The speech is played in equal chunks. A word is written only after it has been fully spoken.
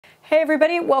Hey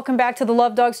everybody, welcome back to the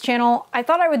Love Dogs channel. I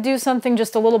thought I would do something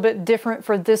just a little bit different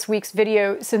for this week's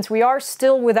video since we are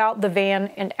still without the van,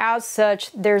 and as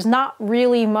such there's not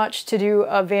really much to do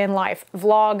a van life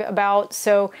vlog about,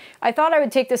 so I thought I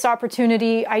would take this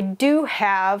opportunity. I do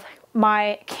have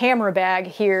my camera bag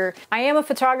here. I am a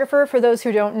photographer, for those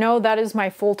who don't know. That is my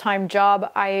full-time job.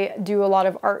 I do a lot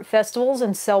of art festivals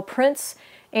and sell prints.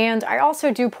 And I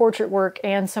also do portrait work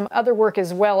and some other work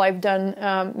as well. I've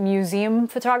done museum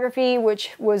photography,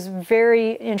 which was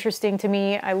very interesting to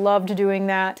me. I loved doing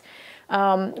that.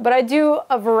 But I do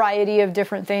a variety of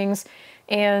different things,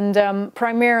 and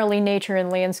primarily nature and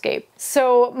landscape.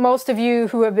 So most of you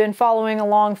who have been following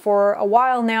along for a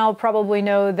while now probably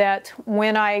know that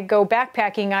when I go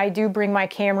backpacking, I do bring my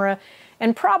camera,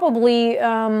 and probably 80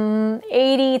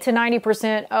 to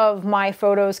 90% of my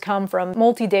photos come from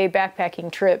multi-day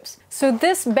backpacking trips. So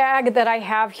this bag that I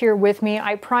have here with me,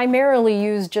 I primarily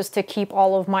use just to keep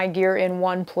all of my gear in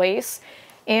one place.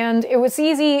 And it was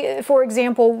easy, for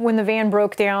example, when the van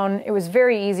broke down, it was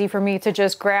very easy for me to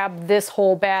just grab this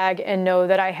whole bag and know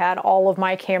that I had all of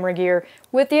my camera gear,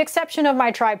 with the exception of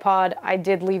my tripod. I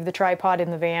did leave the tripod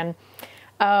in the van.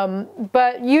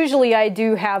 But usually I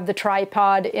do have the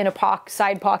tripod in a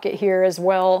side pocket here as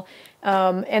well.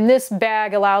 And this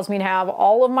bag allows me to have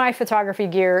all of my photography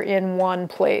gear in one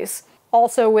place.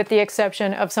 Also, with the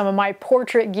exception of some of my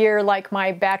portrait gear, like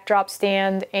my backdrop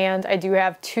stand, and I do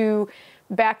have two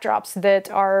backdrops that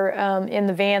are in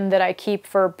the van that I keep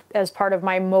as part of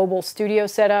my mobile studio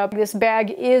setup. This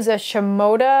bag is a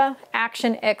Shimoda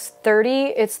Action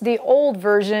X30. It's the old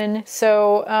version,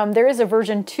 so there is a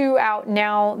version 2 out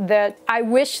now that I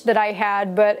wish that I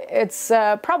had, but it's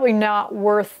probably not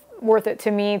worth it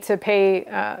to me to pay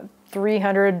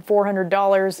 $300,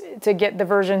 $400 to get the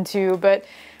version 2. But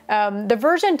the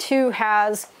version 2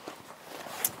 has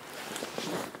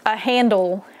a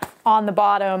handle on the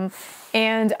bottom,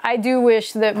 and I do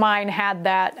wish that mine had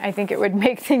that. I think it would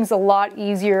make things a lot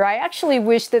easier. I actually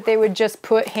wish that they would just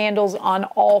put handles on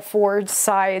all four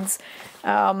sides.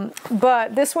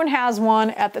 But this one has one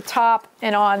at the top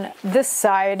and on this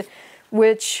side,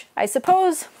 which I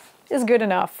suppose is good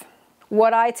enough.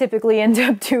 What I typically end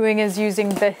up doing is using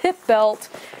the hip belt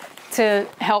to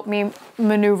help me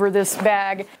maneuver this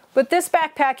bag. But this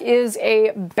backpack is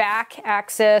a back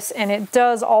access, and it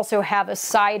does also have a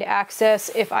side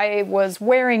access. If I was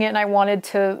wearing it and I wanted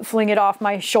to fling it off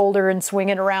my shoulder and swing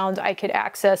it around, I could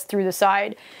access through the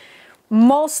side.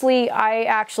 Mostly, I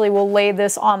actually will lay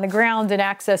this on the ground and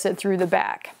access it through the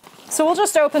back. So we'll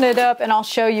just open it up and I'll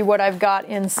show you what I've got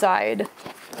inside.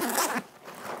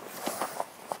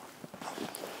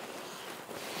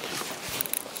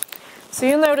 So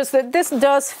you'll notice that this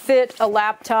does fit a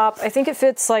laptop. I think it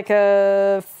fits like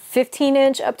a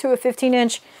 15-inch, up to a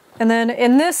 15-inch. And then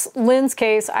in this lens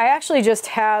case, I actually just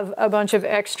have a bunch of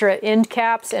extra end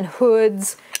caps and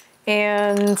hoods.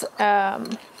 And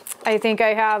I think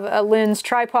I have a lens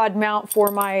tripod mount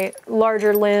for my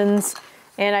larger lens.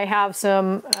 And I have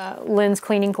some lens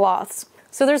cleaning cloths.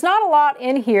 So there's not a lot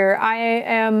in here. I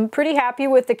am pretty happy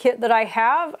with the kit that I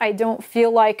have. I don't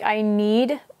feel like I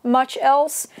need much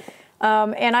else.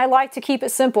 And I like to keep it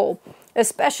simple,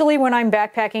 especially when I'm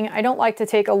backpacking. I don't like to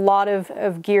take a lot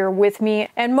of gear with me,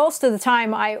 and most of the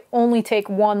time I only take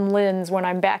one lens when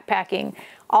I'm backpacking.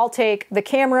 I'll take the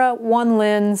camera, one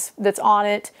lens that's on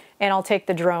it, and I'll take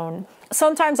the drone.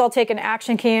 Sometimes I'll take an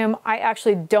action cam. I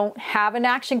actually don't have an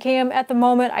action cam at the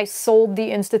moment. I sold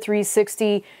the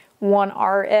Insta360 One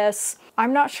RS.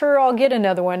 I'm not sure I'll get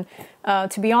another one.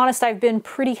 To be honest, I've been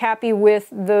pretty happy with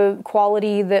the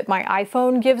quality that my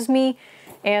iPhone gives me,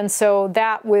 and so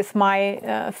that with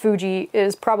my Fuji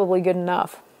is probably good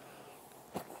enough.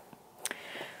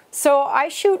 So I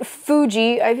shoot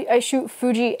Fuji. I shoot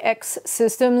Fuji X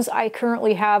systems. I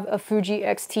currently have a Fuji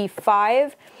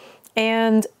X-T5,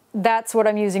 and that's what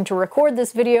I'm using to record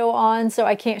this video on, so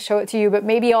I can't show it to you, but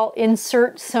maybe I'll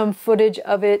insert some footage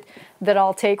of it that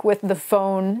I'll take with the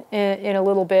phone in a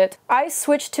little bit. I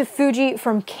switched to Fuji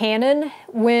from Canon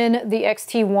when the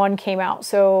X-T1 came out,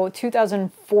 so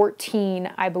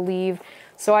 2014, I believe.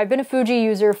 So I've been a Fuji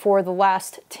user for the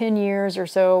last 10 years or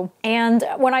so, and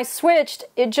when I switched,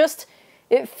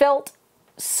 it felt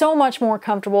so much more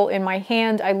comfortable in my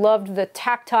hand. I loved the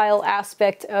tactile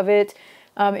aspect of it.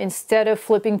 Instead of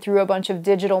flipping through a bunch of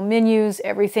digital menus,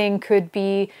 everything could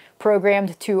be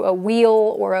programmed to a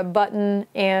wheel or a button,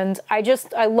 and I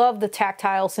love the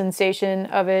tactile sensation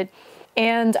of it.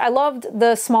 And I loved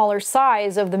the smaller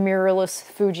size of the mirrorless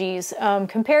Fujis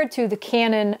compared to the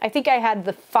Canon. I think I had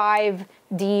the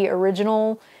 5D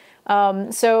original,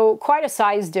 so quite a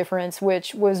size difference,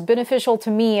 which was beneficial to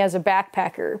me as a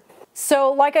backpacker.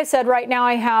 So like I said, right now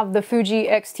I have the Fuji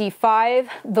X-T5.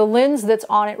 The lens that's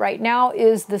on it right now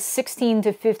is the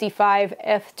 16-55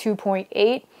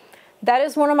 f2.8. That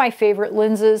is one of my favorite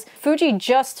lenses. Fuji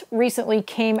just recently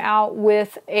came out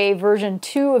with a version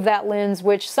 2 of that lens,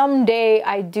 which someday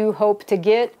I do hope to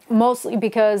get, mostly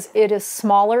because it is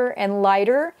smaller and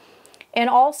lighter, and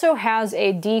also has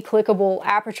a declickable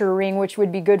aperture ring, which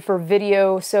would be good for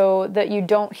video so that you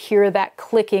don't hear that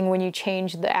clicking when you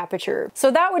change the aperture. So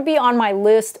that would be on my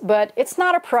list, but it's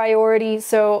not a priority,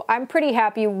 so I'm pretty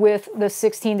happy with the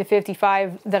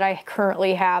 16-55 that I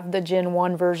currently have, the Gen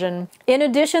 1 version. In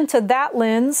addition to that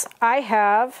lens, I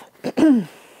have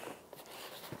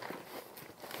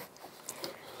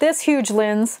this huge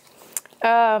lens.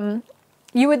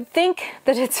 You would think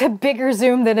that it's a bigger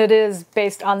zoom than it is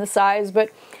based on the size, but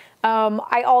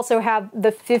I also have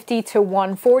the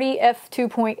 50-140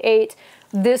 f2.8.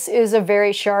 This is a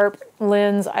very sharp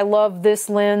lens. I love this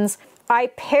lens. I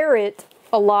pair it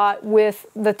a lot with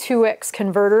the 2x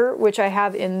converter, which I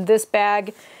have in this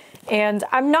bag. And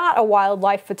I'm not a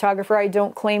wildlife photographer, I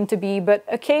don't claim to be, but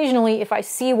occasionally if I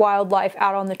see wildlife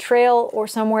out on the trail or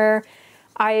somewhere,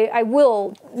 I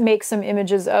will make some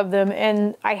images of them,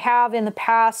 and I have in the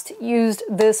past used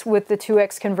this with the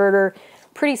 2x converter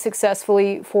pretty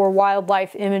successfully for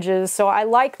wildlife images, so I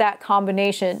like that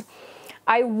combination.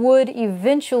 I would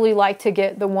eventually like to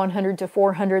get the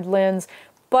 100-400 lens,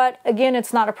 but again,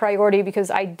 it's not a priority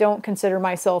because I don't consider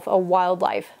myself a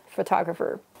wildlife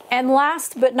photographer. And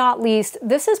last but not least,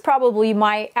 this is probably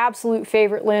my absolute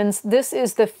favorite lens. This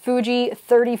is the Fuji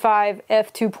 35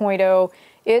 f2.0.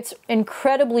 It's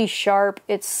incredibly sharp,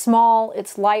 it's small,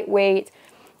 it's lightweight,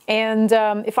 and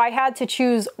if I had to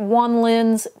choose one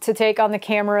lens to take on the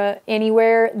camera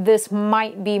anywhere, this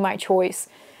might be my choice.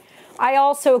 I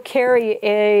also carry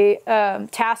a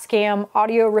Tascam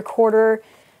audio recorder.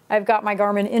 I've got my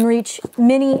Garmin InReach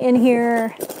Mini in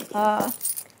here, the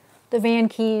van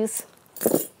keys.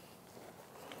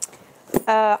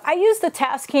 I use the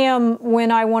Tascam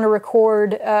when I want to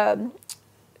record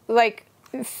like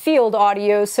field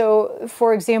audio. So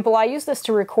for example, I use this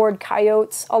to record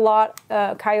coyotes a lot.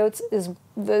 Coyotes is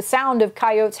the sound of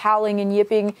coyotes howling and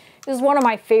yipping is one of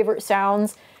my favorite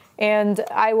sounds, and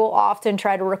I will often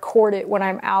try to record it when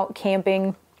I'm out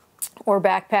camping or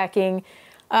backpacking.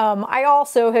 I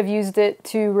also have used it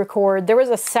to record. There was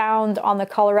a sound on the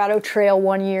Colorado Trail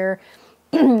one year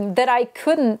that I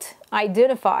couldn't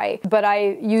identify, but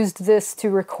I used this to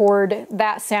record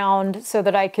that sound so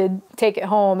that I could take it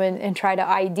home and try to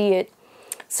ID it.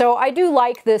 So I do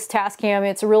like this Tascam.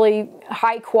 It's really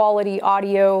high quality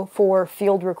audio for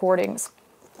field recordings.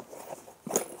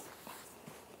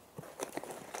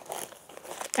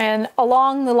 And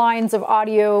along the lines of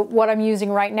audio, what I'm using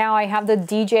right now, I have the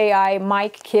DJI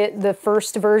mic kit, the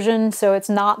first version, so it's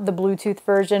not the Bluetooth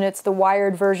version, it's the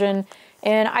wired version,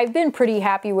 and I've been pretty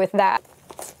happy with that.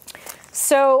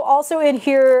 So also in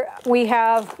here we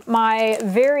have my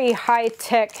very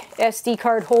high-tech SD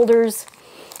card holders.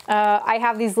 I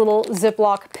have these little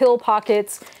Ziploc pill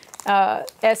pockets,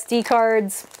 SD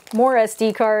cards, more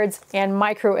SD cards, and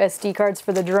micro SD cards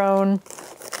for the drone.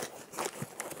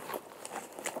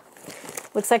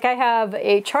 Looks like I have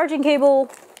a charging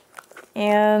cable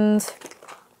and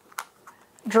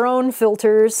drone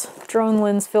filters, drone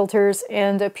lens filters,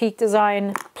 and a Peak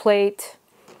Design plate.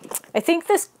 I think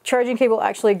this charging cable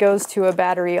actually goes to a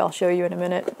battery. I'll show you in a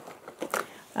minute.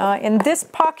 In this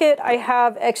pocket, I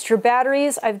have extra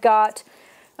batteries. I've got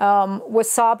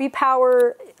Wasabi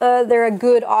Power. They're a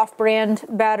good off-brand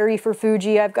battery for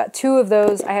Fuji. I've got two of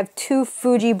those. I have two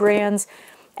Fuji brands.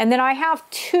 And then I have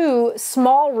two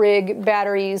small rig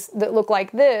batteries that look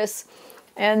like this.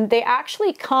 And they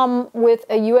actually come with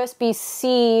a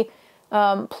USB-C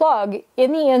plug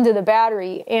in the end of the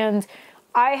battery. And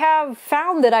I have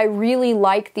found that I really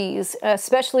like these,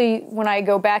 especially when I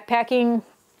go backpacking.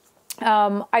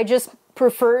 I just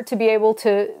prefer to be able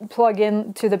to plug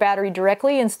into the battery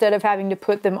directly instead of having to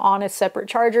put them on a separate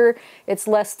charger. It's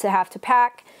less to have to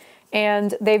pack,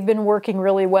 and they've been working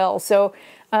really well. So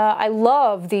I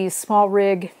love these small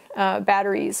rig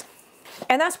batteries.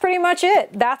 And that's pretty much it.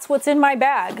 That's what's in my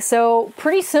bag. So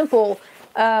pretty simple.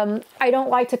 I don't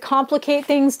like to complicate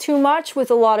things too much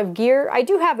with a lot of gear. I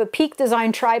do have a Peak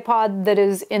Design tripod that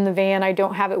is in the van. I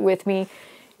don't have it with me.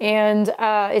 And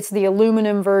it's the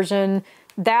aluminum version.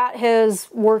 That has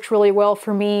worked really well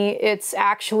for me. It's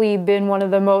actually been one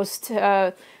of the most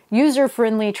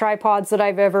user-friendly tripods that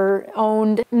I've ever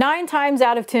owned. 9 times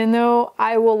out of 10 though,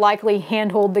 I will likely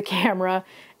handhold the camera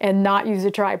and not use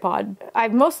a tripod.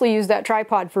 I've mostly used that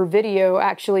tripod for video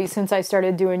actually since I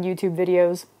started doing YouTube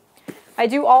videos. I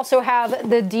do also have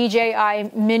the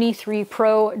DJI Mini 3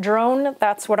 Pro drone.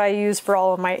 That's what I use for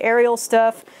all of my aerial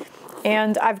stuff.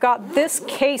 And I've got this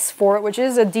case for it, which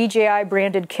is a DJI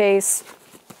branded case.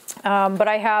 But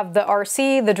I have the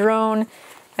RC, the drone,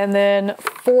 and then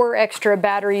 4 extra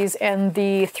batteries and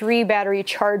the 3 battery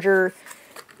charger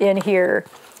in here.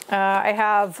 I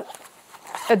have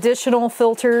additional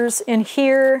filters in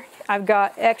here. I've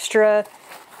got extra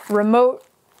remote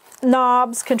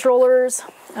knobs, controllers,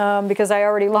 because I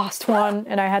already lost one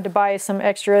and I had to buy some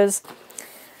extras.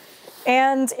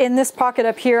 And in this pocket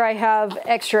up here, I have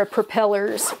extra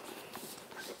propellers.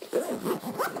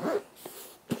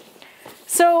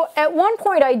 So at one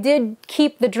point I did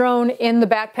keep the drone in the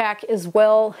backpack as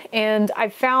well, and I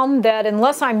found that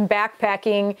unless I'm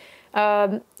backpacking,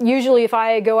 usually if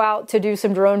I go out to do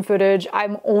some drone footage,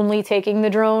 I'm only taking the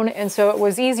drone, and so it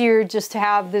was easier just to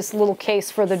have this little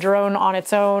case for the drone on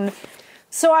its own.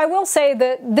 So I will say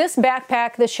that this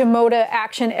backpack, the Shimoda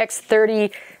Action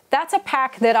X30, that's a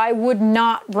pack that I would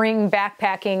not bring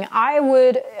backpacking. I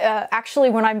would, actually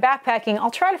when I'm backpacking,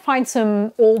 I'll try to find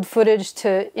some old footage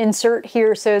to insert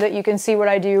here so that you can see what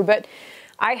I do, but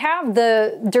I have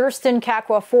the Durston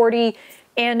Kakwa 40,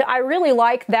 and I really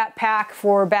like that pack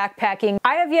for backpacking.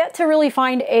 I have yet to really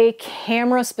find a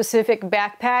camera-specific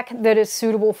backpack that is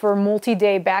suitable for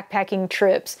multi-day backpacking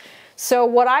trips. So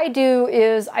what I do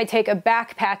is I take a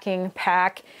backpacking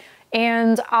pack,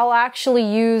 and I'll actually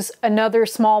use another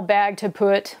small bag to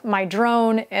put my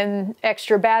drone and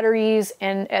extra batteries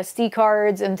and SD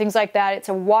cards and things like that. It's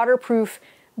a waterproof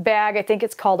bag. I think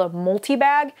it's called a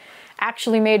multi-bag,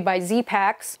 actually made by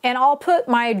Z-Packs. And I'll put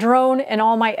my drone and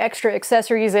all my extra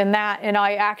accessories in that, and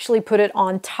I actually put it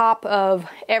on top of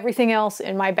everything else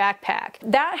in my backpack.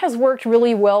 That has worked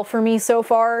really well for me so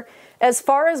far. As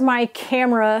far as my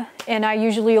camera, and I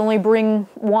usually only bring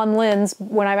one lens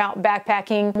when I'm out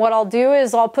backpacking, what I'll do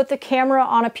is I'll put the camera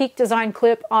on a Peak Design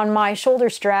clip on my shoulder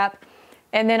strap,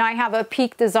 and then I have a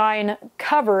Peak Design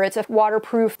cover. It's a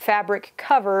waterproof fabric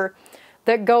cover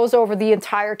that goes over the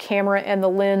entire camera and the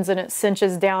lens, and it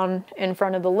cinches down in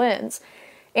front of the lens.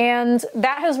 And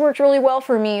that has worked really well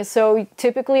for me. So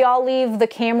typically I'll leave the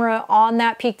camera on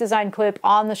that Peak Design clip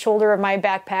on the shoulder of my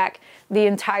backpack the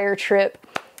entire trip,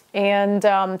 and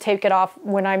take it off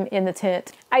when I'm in the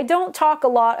tent. I don't talk a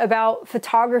lot about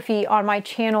photography on my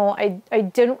channel. I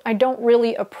don't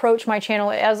really approach my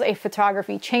channel as a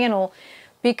photography channel,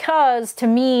 because to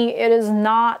me it is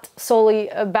not solely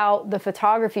about the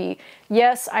photography.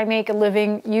 Yes, I make a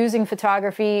living using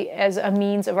photography as a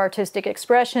means of artistic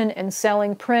expression and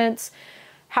selling prints.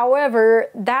 However,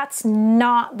 that's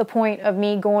not the point of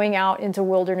me going out into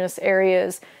wilderness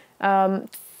areas.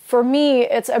 For me,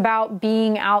 it's about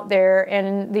being out there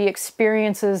and the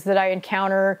experiences that I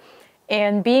encounter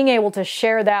and being able to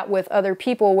share that with other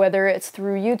people, whether it's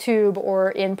through YouTube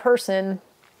or in person.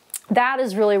 That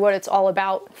is really what it's all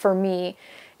about for me.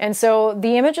 And so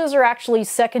the images are actually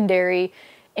secondary,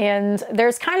 and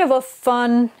there's kind of a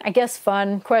fun, I guess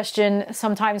fun question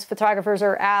sometimes photographers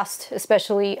are asked,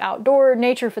 especially outdoor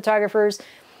nature photographers,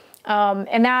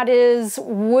 and that is,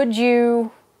 would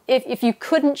you, if you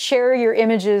couldn't share your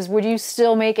images, would you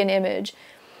still make an image?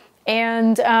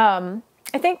 And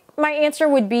I think my answer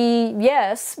would be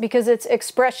yes, because it's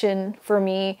expression for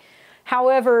me.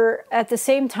 However, at the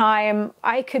same time,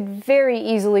 I could very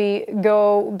easily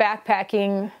go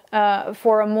backpacking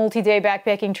for a multi-day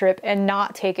backpacking trip and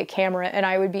not take a camera, and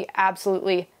I would be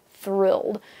absolutely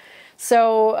thrilled.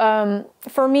 So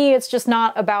for me, it's just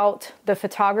not about the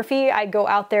photography. I'd go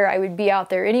out there, I would be out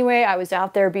there anyway. I was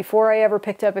out there before I ever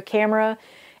picked up a camera,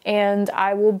 and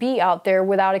I will be out there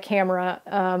without a camera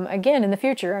again in the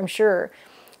future, I'm sure.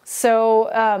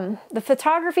 So the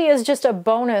photography is just a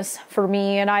bonus for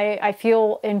me, and I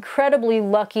feel incredibly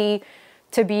lucky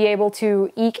to be able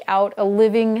to eke out a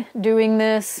living doing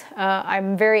this.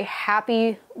 I'm very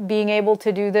happy being able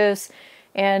to do this,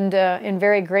 and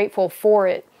very grateful for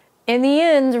it. In the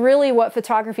end, really what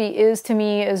photography is to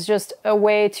me is just a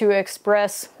way to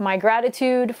express my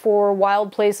gratitude for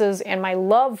wild places and my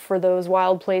love for those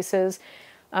wild places.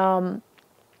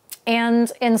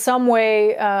 And in some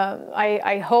way,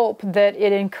 I hope that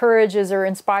it encourages or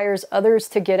inspires others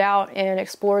to get out and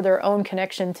explore their own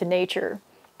connection to nature.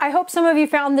 I hope some of you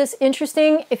found this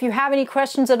interesting. If you have any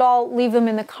questions at all, leave them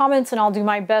in the comments and I'll do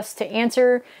my best to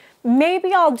answer.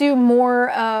 Maybe I'll do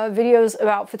more videos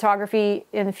about photography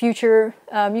in the future.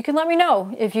 You can let me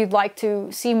know if you'd like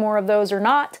to see more of those or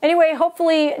not. Anyway,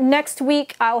 hopefully next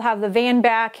week I'll have the van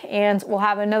back and we'll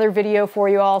have another video for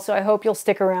you all, so I hope you'll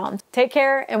stick around. Take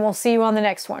care, and we'll see you on the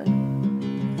next one.